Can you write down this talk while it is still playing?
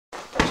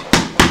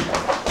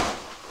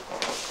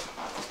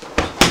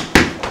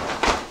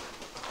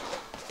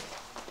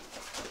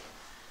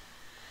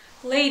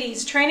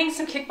Ladies, training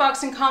some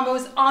kickboxing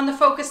combos on the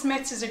focus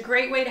mitts is a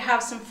great way to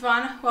have some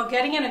fun while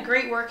getting in a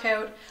great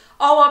workout,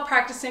 all while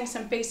practicing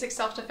some basic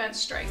self-defense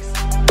strikes. I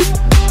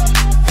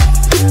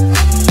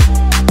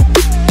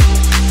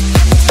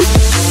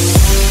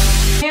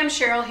am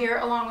Cheryl here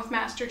along with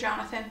Master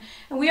Jonathan,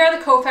 and we are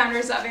the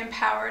co-founders of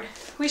Empowered.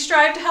 We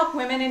strive to help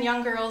women and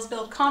young girls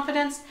build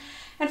confidence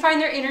and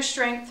find their inner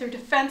strength through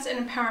defense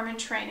and empowerment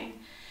training.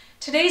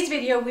 Today's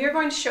video, we are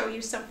going to show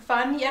you some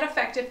fun yet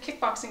effective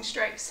kickboxing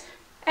strikes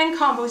and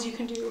combos you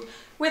can do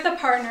with a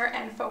partner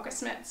and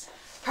focus mitts.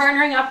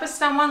 Partnering up with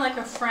someone like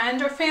a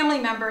friend or family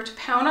member to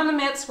pound on the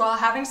mitts while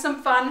having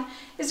some fun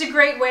is a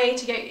great way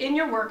to get in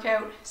your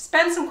workout,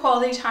 spend some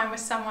quality time with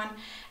someone,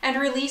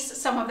 and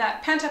release some of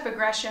that pent-up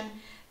aggression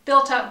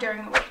built up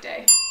during the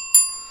workday.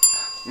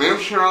 Ma'am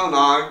Cheryl and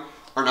I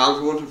are now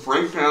going to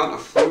break down a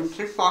few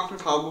kickboxing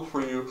combos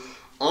for you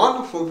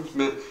on the focus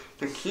mitt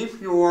to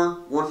keep your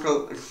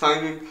workout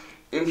exciting,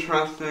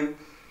 interesting,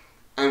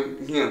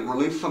 and again,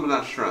 release some of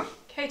that stress.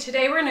 Okay,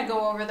 today we're going to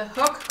go over the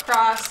hook,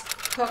 cross,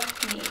 hook,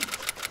 knee.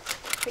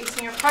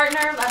 Facing your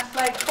partner, left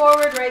leg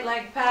forward, right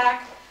leg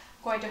back.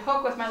 I'm going to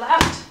hook with my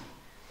left,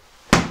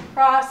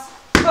 cross,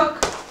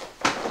 hook,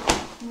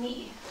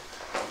 knee.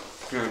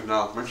 Good,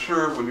 now make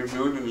sure when you're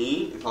doing the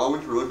knee, it's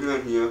always a really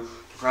good idea to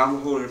grab a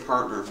hold of your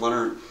partner,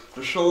 whether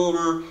the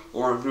shoulder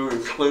or doing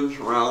a clinch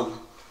around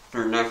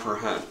their neck or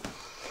head.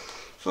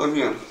 So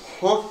again,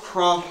 hook,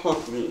 cross,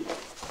 hook, knee.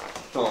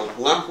 So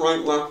left, right,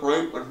 like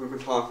we've been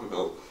talking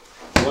about.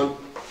 1,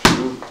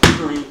 2,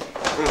 3, and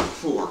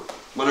 4.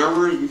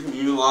 Whenever you can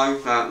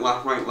utilize that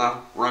left, right,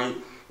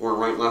 or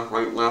right,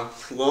 left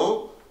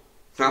flow,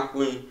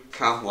 definitely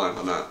capitalize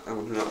on that. And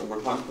we'll do that one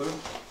more time, please.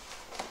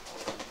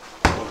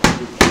 1,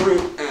 2,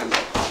 3, and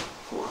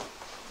 4.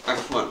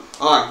 Excellent.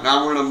 Alright,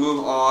 now we're going to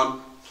move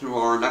on to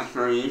our next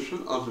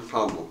variation of the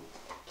combo.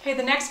 Okay,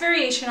 the next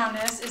variation on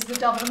this is the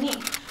double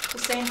knee. The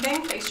same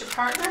thing, face your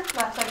partner,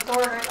 left leg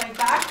forward, right leg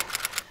back.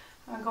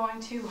 I'm going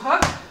to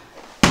hook,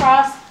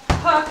 cross,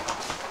 hook,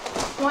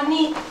 one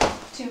knee,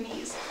 two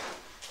knees.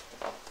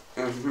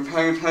 And if you've been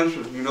paying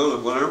attention, you know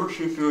that whenever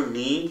she's doing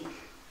knee,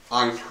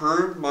 I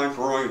turn my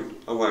groin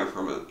away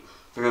from it.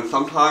 Because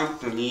sometimes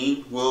the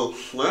knee will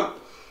slip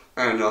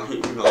and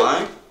hit you in the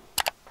leg.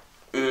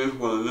 It is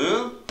what it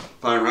is,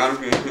 but I'd rather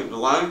get hit in the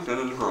leg than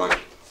in the groin.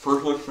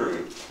 Personal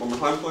experience. One more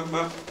time, please,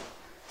 Matt.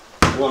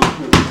 1,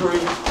 2, 3,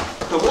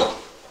 come up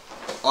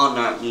on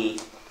that knee.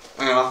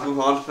 And I'll move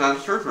on to that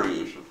third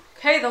variation.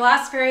 Okay, the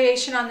last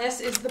variation on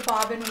this is the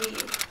bob and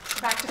weave.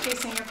 So back to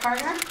facing your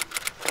partner.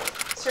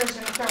 Serve's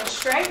going to throw a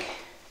strike.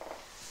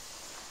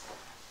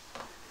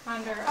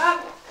 Under,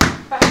 up.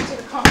 Back to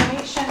the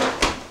combination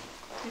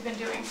we've been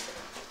doing.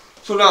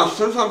 So now,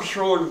 since I'm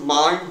showing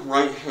my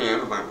right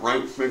hand, my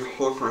right big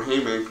hook or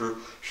haymaker,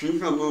 she's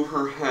going to move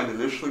her head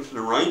initially to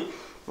the right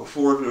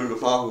before doing the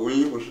bob and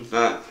weave, which is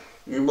that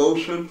U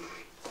motion.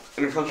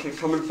 And because she's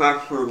coming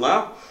back to her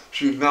left,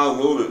 she's now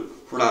loaded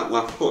for that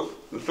left hook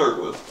to start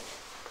with.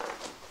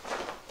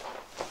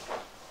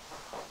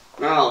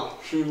 Now,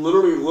 she's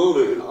literally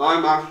loaded, and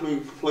I'm actually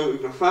completely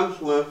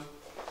defenseless.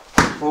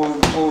 Boom,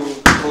 boom,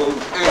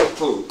 boom, and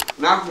boom.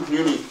 And that's the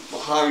beauty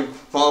behind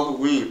bob and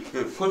weave.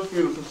 It puts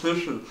you in a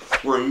position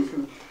where you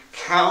can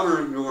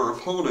counter your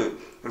opponent,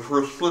 and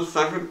for a split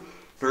second,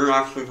 they're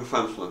actually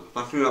defenseless.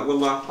 Let's do that one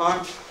last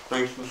time.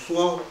 Nice and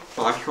slow.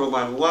 So I show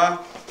my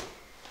left,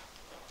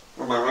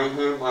 or my right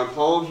hand, my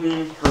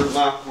apologies. Her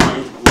left,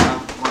 right.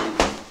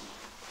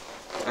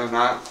 And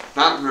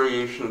that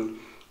variation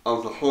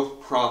of the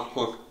hook, cross,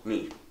 hook,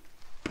 knee.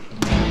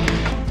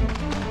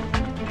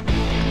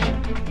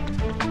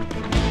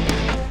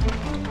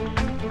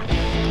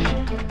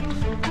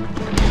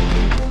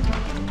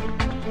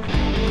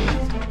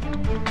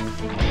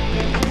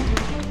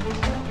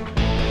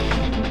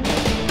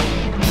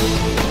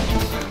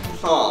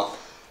 So,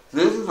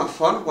 this is a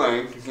fun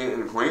way to get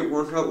in a great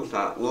workout with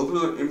that little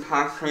bit of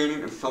impact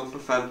training and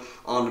self-defense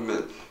on the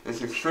mitt.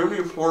 It's extremely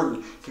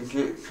important to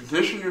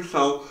condition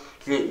yourself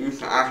to get used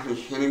to actually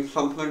hitting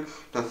something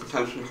that's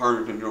potentially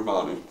harder than your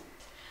body.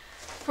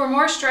 For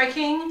more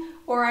striking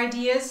or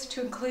ideas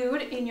to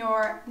include in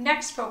your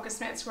next Focus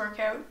Mitts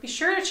workout, be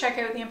sure to check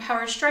out the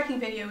Empowered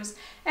Striking videos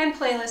and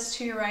playlists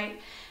to your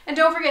right. And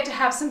don't forget to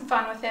have some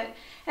fun with it.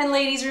 And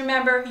ladies,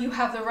 remember, you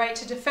have the right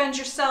to defend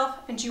yourself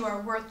and you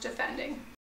are worth defending.